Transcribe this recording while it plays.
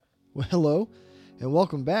Well, hello and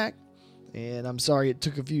welcome back. And I'm sorry it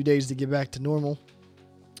took a few days to get back to normal,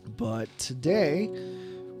 but today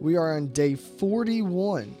we are on day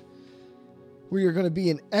 41. We are going to be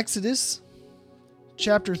in Exodus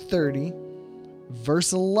chapter 30,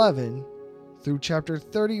 verse 11 through chapter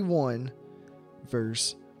 31,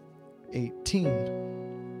 verse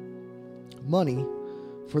 18. Money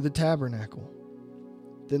for the tabernacle.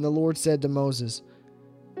 Then the Lord said to Moses,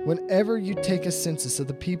 "Whenever you take a census of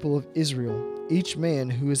the people of Israel, each man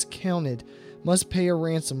who is counted must pay a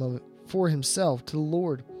ransom for himself to the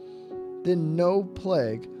Lord. Then no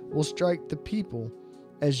plague will strike the people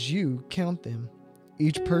as you count them.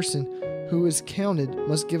 Each person who is counted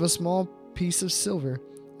must give a small piece of silver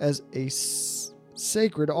as a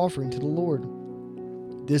sacred offering to the Lord.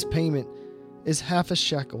 This payment is half a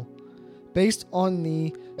shekel, based on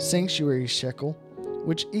the sanctuary shekel,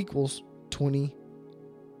 which equals 20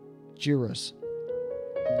 gerahs.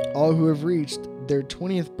 All who have reached their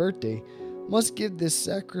 20th birthday must give this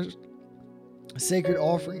sacred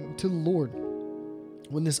offering to the Lord.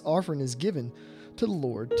 When this offering is given to the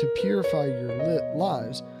Lord to purify your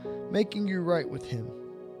lives, making you right with Him,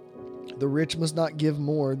 the rich must not give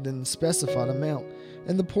more than the specified amount,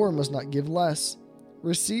 and the poor must not give less.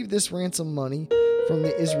 Receive this ransom money from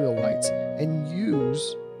the Israelites and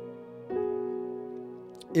use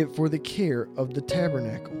it for the care of the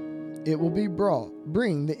tabernacle. It will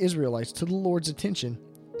bring the Israelites to the Lord's attention,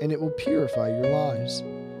 and it will purify your lives."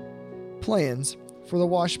 Plans for the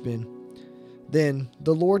washbin. Then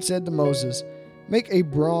the Lord said to Moses, "Make a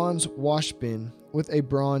bronze washbin with a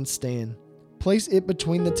bronze stand. Place it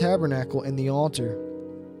between the tabernacle and the altar,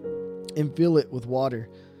 and fill it with water.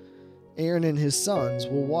 Aaron and his sons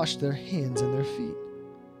will wash their hands and their feet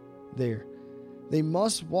there. They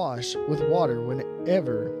must wash with water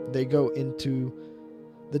whenever they go into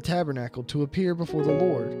the tabernacle to appear before the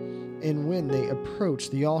Lord, and when they approach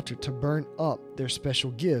the altar to burn up their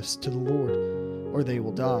special gifts to the Lord, or they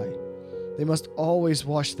will die. They must always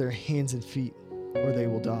wash their hands and feet, or they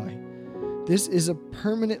will die. This is a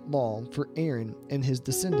permanent law for Aaron and his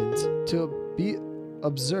descendants to be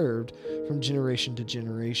observed from generation to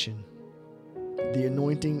generation." The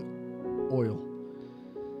anointing oil.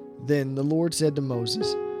 Then the Lord said to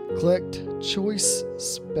Moses, "Collect choice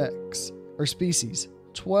species,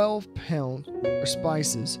 12 pounds, or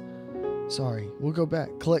spices.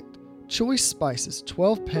 Collect choice spices,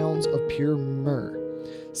 12 pounds of pure myrrh,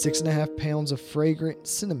 6.5 pounds of fragrant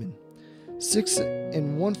cinnamon, 6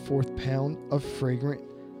 1/4 pound of fragrant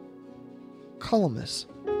calamus,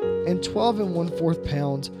 and 12 1/4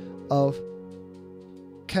 pounds of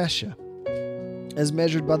cassia, as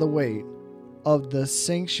measured by the weight of the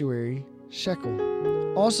sanctuary shekel.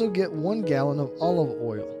 Also get 1 gallon of olive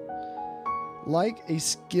oil. Like a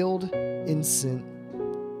skilled incense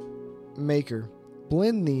maker,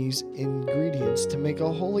 blend these ingredients to make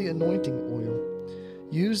a holy anointing oil.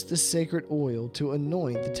 Use the sacred oil to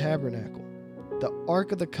anoint the tabernacle, the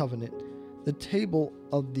Ark of the Covenant, the table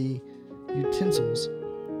of the utensils,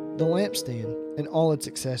 the lampstand and all its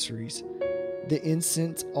accessories, the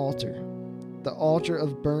incense altar, the altar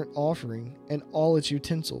of burnt offering and all its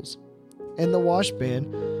utensils, and the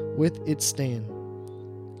washbin with its stand.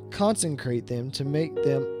 Consecrate them to make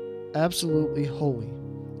them absolutely holy.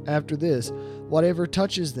 After this, whatever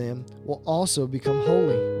touches them will also become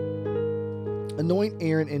holy. Anoint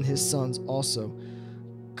Aaron and his sons also,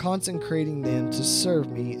 consecrating them to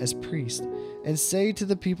serve me as priests, and say to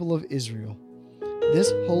the people of Israel,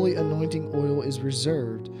 'This holy anointing oil is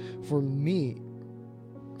reserved for me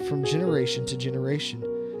from generation to generation.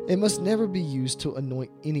 It must never be used to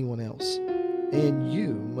anoint anyone else, and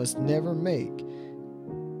you must never make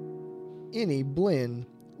any blend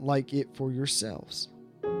like it for yourselves.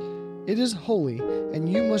 It is holy, and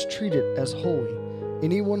you must treat it as holy.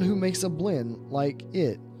 Anyone who makes a blend like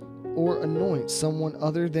it or anoints someone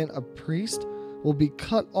other than a priest will be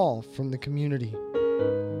cut off from the community.'"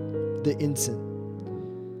 The incense.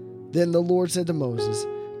 Then the Lord said to Moses,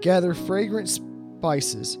 "Gather fragrant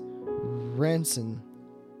spices, ranson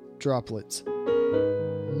droplets,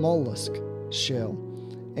 mollusk shell,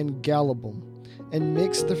 and galbanum, and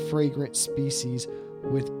mix the fragrant species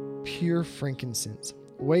with pure frankincense.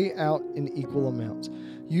 Weigh out in equal amounts,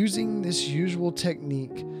 using this usual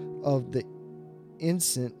technique of the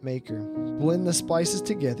incense maker. Blend the spices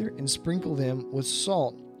together and sprinkle them with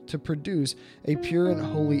salt to produce a pure and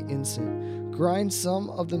holy incense. Grind some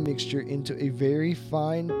of the mixture into a very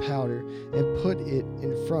fine powder and put it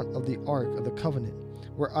in front of the Ark of the Covenant,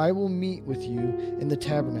 where I will meet with you in the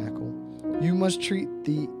tabernacle. You must treat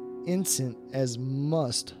the incense as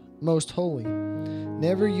most holy.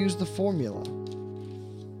 Never use the formula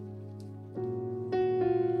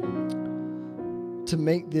to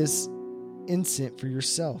make this incense for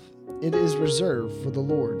yourself. It is reserved for the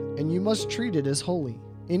Lord, and you must treat it as holy.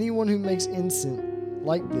 Anyone who makes incense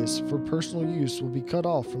like this for personal use will be cut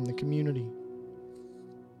off from the community.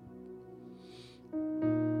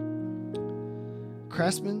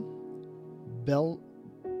 Craftsmen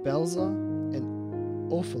Belzah and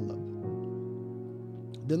Ophalab.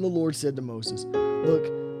 Then the Lord said to Moses, "Look,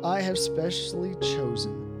 I have specially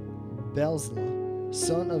chosen Belzah,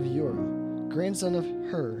 son of Uri, grandson of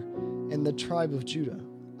Hur, and the tribe of Judah.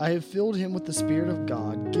 I have filled him with the Spirit of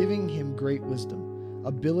God, giving him great wisdom,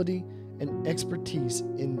 ability, and expertise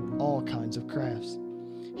in all kinds of crafts.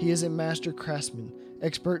 He is a master craftsman,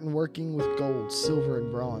 expert in working with gold, silver,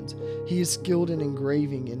 and bronze. He is skilled in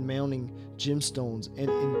engraving and mounting gemstones and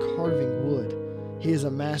in carving wood. He is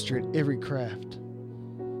a master at every craft.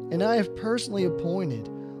 And I have personally appointed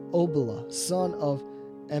Obelah, son of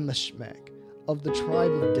Amishmak, of the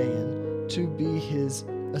tribe of Dan, to be his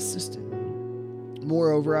assistant.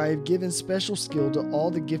 Moreover, I have given special skill to all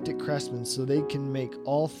the gifted craftsmen so they can make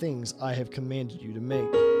all things I have commanded you to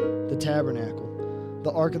make: the tabernacle,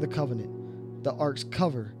 the ark of the covenant, the ark's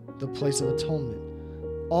cover, the place of atonement,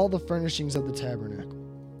 all the furnishings of the tabernacle,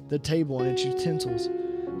 the table and its utensils,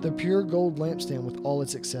 the pure gold lampstand with all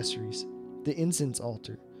its accessories, the incense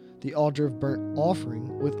altar, the altar of burnt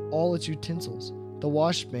offering with all its utensils, the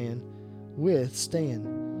washpan with stand,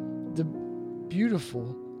 the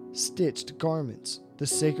beautiful stitched garments, the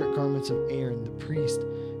sacred garments of Aaron the priest,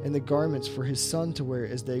 and the garments for his son to wear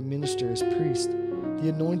as they minister as priest, the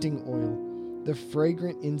anointing oil, the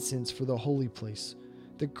fragrant incense for the holy place.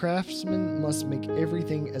 The craftsman must make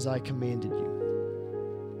everything as I commanded you."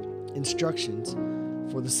 Instructions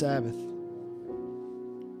for the Sabbath.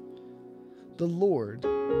 The Lord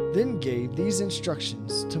then gave these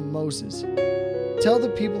instructions to Moses. "Tell the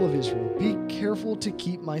people of Israel, be careful to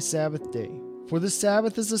keep my Sabbath day. For the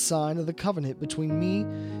Sabbath is a sign of the covenant between me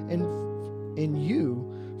and you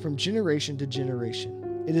from generation to generation.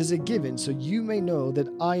 It is a given so you may know that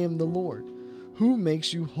I am the Lord, who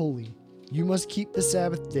makes you holy. You must keep the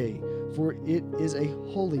Sabbath day, for it is a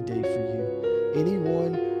holy day for you.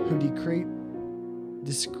 Anyone who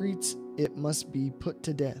discretes it must be put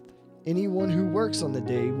to death. Anyone who works on the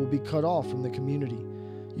day will be cut off from the community.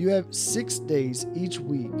 You have 6 days each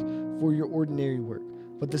week for your ordinary work,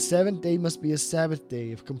 but the 7th day must be a Sabbath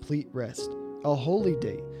day of complete rest, a holy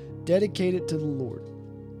day dedicated to the Lord.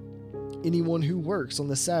 Anyone who works on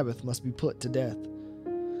the Sabbath must be put to death.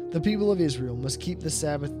 The people of Israel must keep the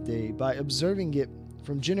Sabbath day by observing it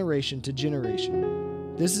from generation to generation.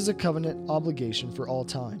 This is a covenant obligation for all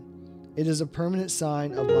time. It is a permanent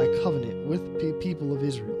sign of my covenant with the people of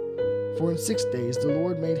Israel. For in 6 days the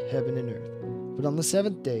Lord made heaven and earth, but on the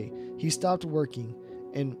 7th day he stopped working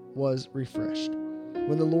and was refreshed.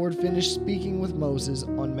 When the Lord finished speaking with Moses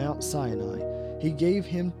on Mount Sinai, he gave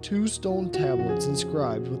him 2 stone tablets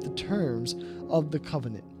inscribed with the terms of the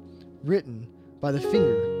covenant, written by the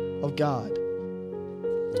finger of God.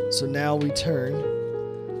 So now we turn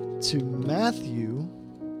to Matthew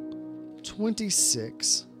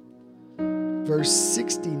 26, verse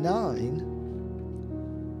 69,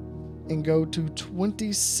 and go to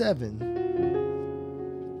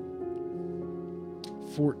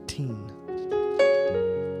 27:14.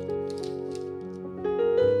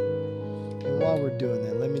 While we're doing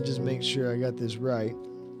that, let me just make sure I got this right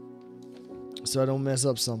so I don't mess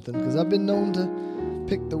up something, because I've been known to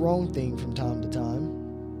pick the wrong thing from time to time.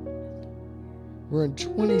 We're in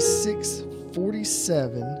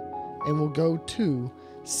 26:47 and we'll go to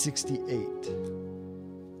 68.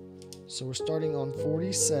 So we're starting on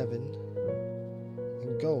 47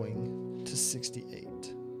 and going to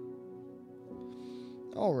 68.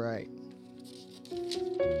 All right.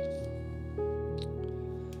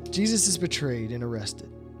 Jesus is betrayed and arrested.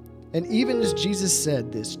 And even as Jesus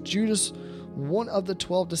said this, Judas, one of the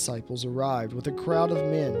 12 disciples, arrived with a crowd of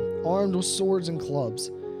men armed with swords and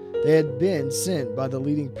clubs. They had been sent by the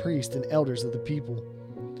leading priests and elders of the people.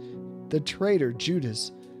 The traitor,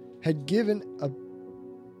 Judas, had given a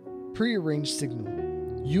prearranged signal.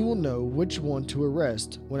 "You will know which one to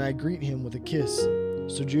arrest when I greet him with a kiss."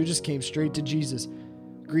 So Judas came straight to Jesus.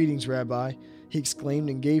 "Greetings, Rabbi," he exclaimed,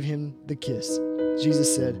 and gave him the kiss.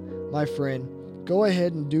 Jesus said, "My friend, go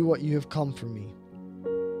ahead and do what you have come for me."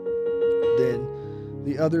 Then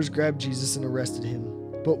the others grabbed Jesus and arrested him.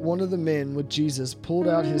 But one of the men with Jesus pulled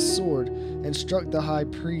out his sword and struck the high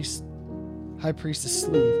priest's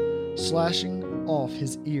sleeve, slashing off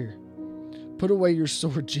his ear. "Put away your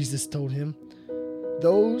sword," Jesus told him.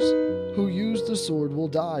 "Those who use the sword will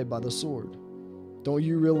die by the sword. Don't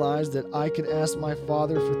you realize that I could ask my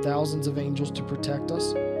Father for thousands of angels to protect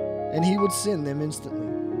us? and he would send them instantly.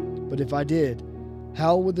 But if I did,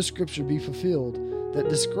 how would the scripture be fulfilled that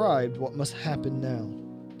described what must happen now?"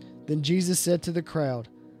 Then Jesus said to the crowd,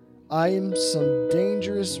 "I am some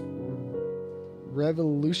dangerous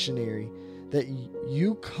revolutionary that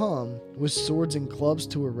you come with swords and clubs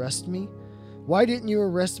to arrest me? Why didn't you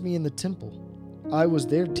arrest me in the temple? I was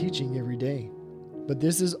there teaching every day. But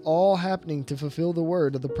this is all happening to fulfill the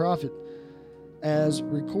word of the prophet as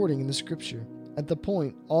recording in the scripture." At the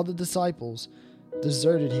point, all the disciples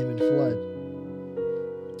deserted him and fled.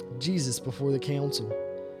 Jesus before the council.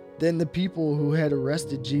 Then the people who had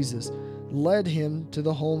arrested Jesus led him to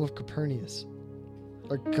the home of Caiaphas,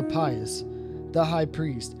 the high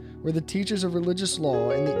priest, where the teachers of religious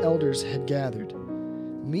law and the elders had gathered.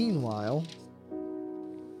 Meanwhile,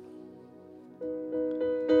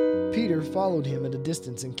 Peter followed him at a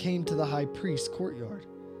distance and came to the high priest's courtyard.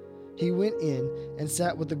 He went in and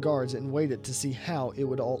sat with the guards and waited to see how it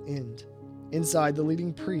would all end. Inside, the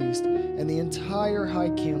leading priest and the entire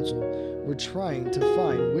high council were trying to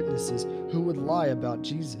find witnesses who would lie about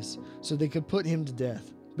Jesus so they could put him to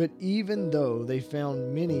death. But even though they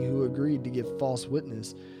found many who agreed to give false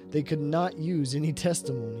witness, they could not use any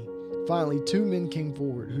testimony. Finally, 2 men came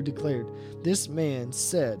forward who declared, "This man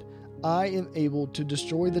said, 'I am able to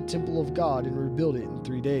destroy the temple of God and rebuild it in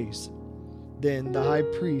 3 days.'" Then the high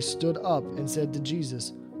priest stood up and said to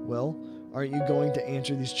Jesus, "Well, aren't you going to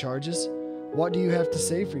answer these charges? What do you have to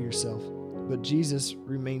say for yourself?" But Jesus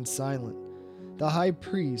remained silent. The high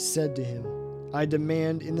priest said to him, "I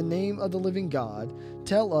demand in the name of the living God,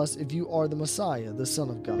 tell us if you are the Messiah, the Son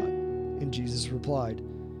of God." And Jesus replied,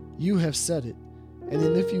 "You have said it, and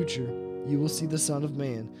in the future you will see the Son of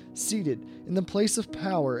Man seated in the place of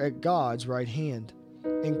power at God's right hand,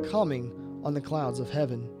 and coming on the clouds of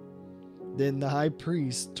heaven." Then the high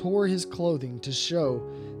priest tore his clothing to show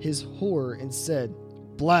his horror and said,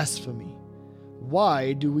 "Blasphemy!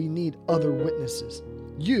 Why do we need other witnesses?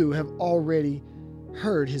 You have already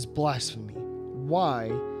heard his blasphemy.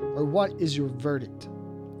 What is your verdict?"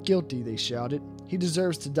 "Guilty," they shouted. "He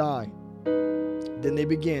deserves to die." Then they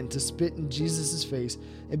began to spit in Jesus' face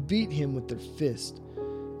and beat him with their fists,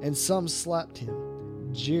 and some slapped him,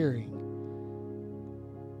 jeering,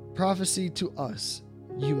 "Prophesy to us,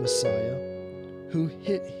 you Messiah. Who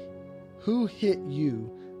hit you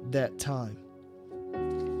that time?"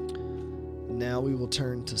 Now we will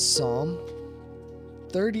turn to Psalm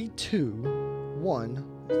 32, 1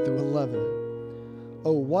 through 11.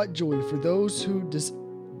 "Oh, what joy for those whose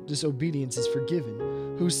disobedience is forgiven,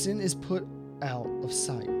 whose sin is put out of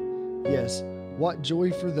sight. Yes, what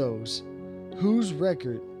joy for those whose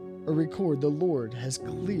record the Lord has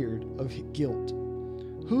cleared of guilt,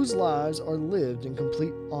 whose lives are lived in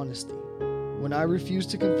complete honesty. When I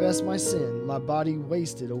refused to confess my sin, my body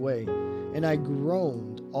wasted away, and I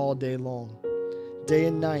groaned all day long. Day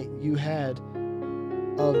and night you had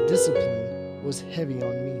of discipline was heavy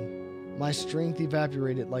on me. My strength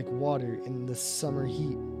evaporated like water in the summer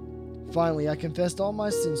heat. Finally, I confessed all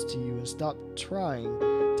my sins to you and stopped trying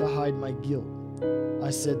to hide my guilt.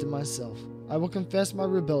 I said to myself, I will confess my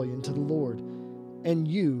rebellion to the Lord, and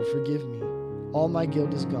you forgive me. All my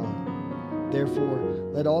guilt is gone. Therefore,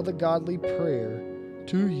 let all the godly prayer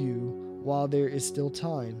to you while there is still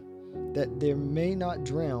time, that there may not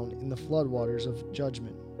drown in the floodwaters of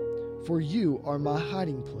judgment. For you are my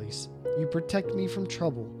hiding place. You protect me from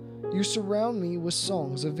trouble. You surround me with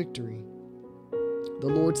songs of victory. The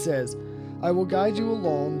Lord says, I will guide you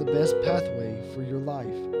along the best pathway for your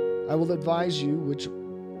life. I will advise you watch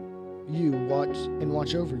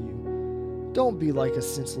over you. Don't be like a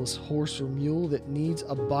senseless horse or mule that needs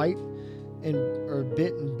a bit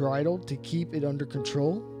and bridle to keep it under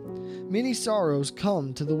control. Many sorrows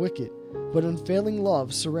come to the wicked, but unfailing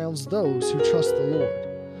love surrounds those who trust the Lord.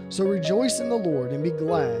 So rejoice in the Lord and be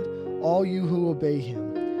glad, all you who obey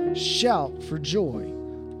him. Shout for joy,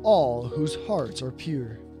 all whose hearts are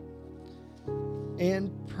pure.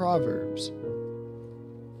 And Proverbs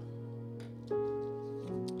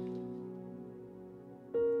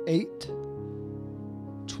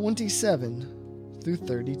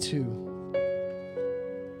 8:27-32.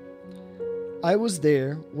 I was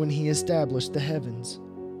there when he established the heavens,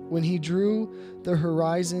 when he drew the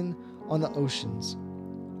horizon on the oceans.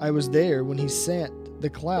 I was there when he set the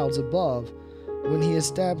clouds above, when he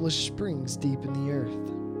established springs deep in the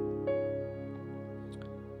earth.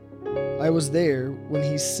 I was there when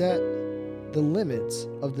he set the limits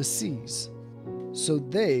of the seas, so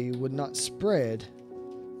they would not spread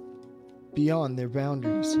beyond their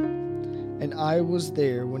boundaries. And I was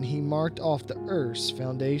there when he marked off the earth's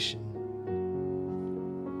foundation.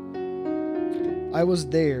 I was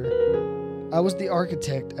there I was the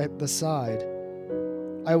architect at the side.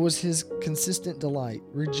 I was his consistent delight,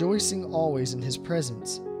 rejoicing always in his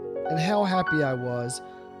presence. And how happy I was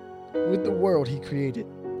with the world he created,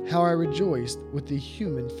 how I rejoiced with the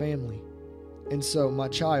human family. And so, my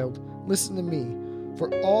child, listen to me,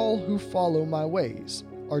 for all who follow my ways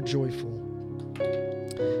are joyful.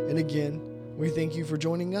 And again, we thank you for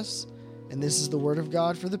joining us, and this is the word of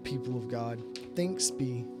God for the people of God. Thanks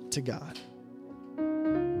be to God.